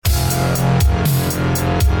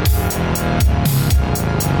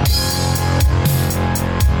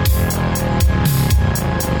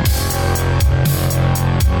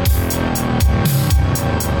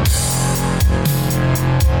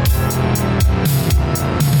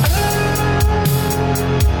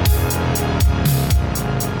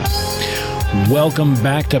Welcome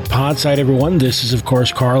back to Podside, everyone. This is, of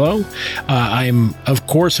course, Carlo. I'm, of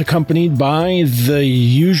course, accompanied by the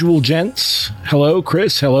usual gents. Hello,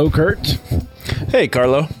 Chris. Hello, Kurt. Hey,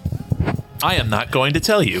 Carlo. I am not going to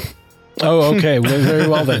tell you. Oh, okay. Well, very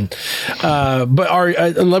well then. But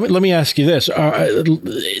let me ask you this.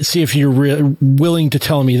 See if you're willing to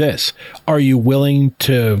tell me this. Are you willing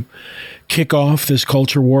to kick off this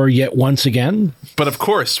culture war yet once again? But of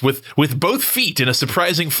course, with both feet in a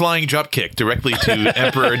surprising flying drop kick directly to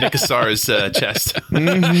Emperor Nikasar's chest.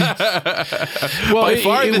 Well, by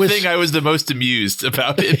far the thing I was the most amused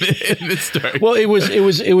about in this story. Well, it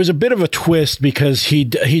was a bit of a twist because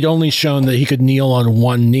he'd only shown that he could kneel on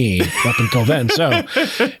one knee up until then. So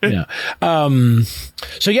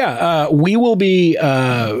yeah. We will be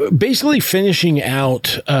basically finishing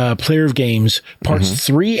out Player of Games parts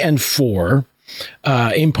 3 and 4.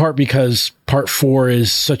 In part because part 4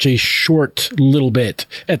 is such a short little bit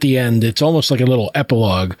at the end. It's almost like a little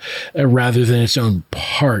epilogue rather than its own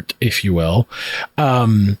part, if you will.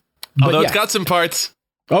 Although it's got some parts.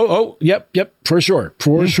 Yep, for sure.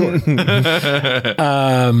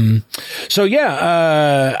 So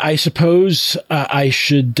yeah, I suppose I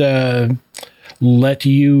should let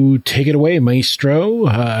you take it away,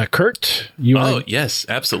 Maestro. Kurt, yes,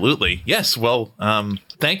 absolutely. Yes, well,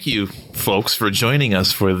 thank you, folks, for joining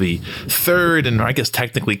us for the third and I guess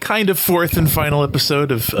technically kind of fourth and final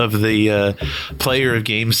episode of the Player of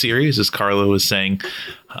Games series, as Carlo was saying.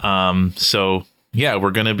 So yeah,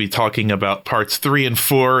 we're going to be talking about parts 3 and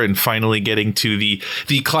 4 and finally getting to the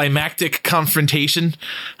climactic confrontation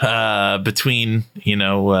between,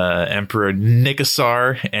 Emperor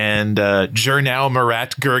Nikasar and Jernau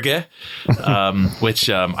Gurgeh, which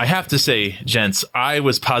I have to say, gents, I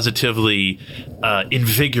was positively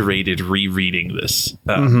invigorated rereading this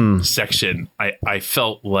section. I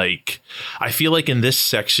feel like in this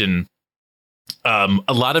section,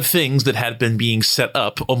 a lot of things that had been being set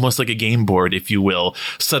up almost like a game board, if you will,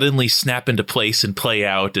 suddenly snap into place and play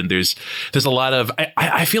out. And there's a lot of,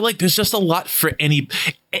 I feel like there's just a lot for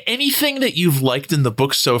anything that you've liked in the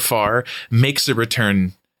book so far makes a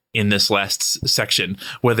return in this last section,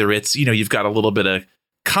 whether it's, you've got a little bit of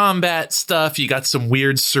combat stuff, you got some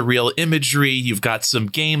weird surreal imagery, you've got some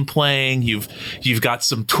game playing, you've got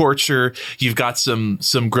some torture, you've got some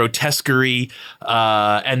grotesquerie,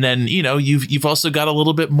 and then you've also got a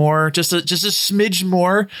little bit more, just a smidge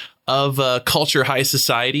more of culture high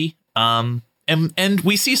society, and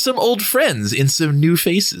we see some old friends in some new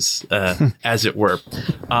faces, as it were.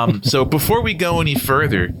 So before we go any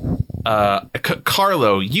further,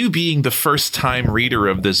 Carlo, you being the first time reader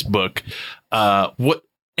of this book,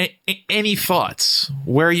 any thoughts?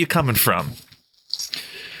 Where are you coming from?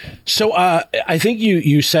 So I think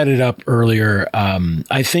you set it up earlier.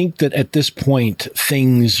 I think that at this point,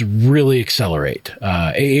 things really accelerate.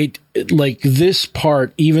 Like this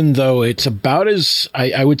part, even though it's about as,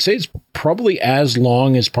 I would say it's probably as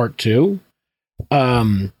long as part 2,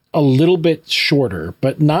 a little bit shorter,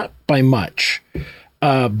 but not by much.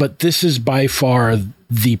 But this is by far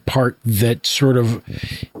the part that sort of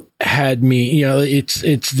had me,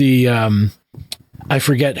 it's the, I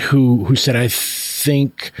forget who said, I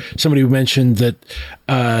think somebody mentioned that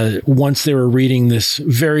once they were reading this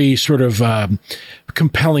very sort of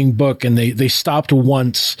compelling book and they stopped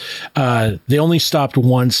once, they only stopped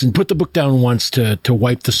once and put the book down once to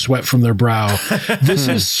wipe the sweat from their brow. This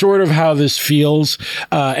is sort of how this feels,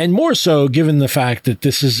 and more so given the fact that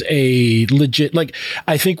this is a legit, like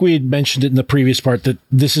I think we had mentioned it in the previous part, that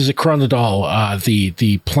this is a Chronodal,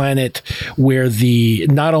 the planet where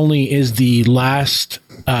not only is the last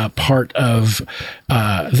part of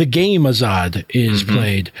the game Azad is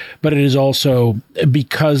played, but it is also,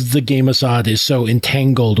 because the game Azad is so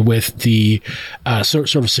entangled with the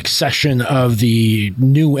sort of succession of the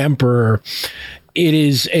new emperor, it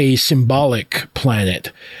is a symbolic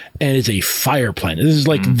planet and it's a fire planet. This is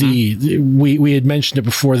like we had mentioned it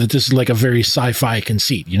before, that this is like a very sci-fi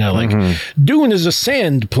conceit, like Dune is a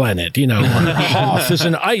sand planet, Hoth is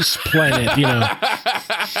an ice planet,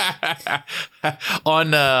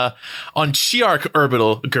 On Chiark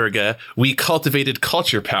Orbital Gurgeh, we cultivated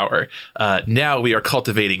culture power. Now we are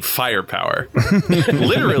cultivating firepower,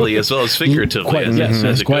 literally as well as figuratively,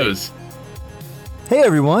 as it goes. Hey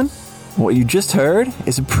everyone. What you just heard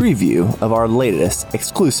is a preview of our latest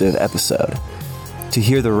exclusive episode. To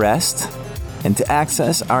hear the rest, And to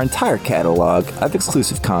access our entire catalog of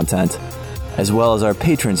exclusive content, as well as our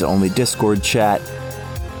patrons-only Discord chat,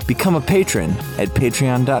 become a patron at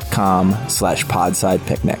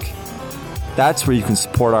patreon.com/podsidepicnic. That's where you can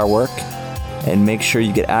support our work and make sure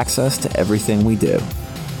you get access to everything we do.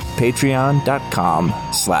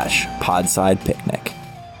 Patreon.com/podsidepicnic.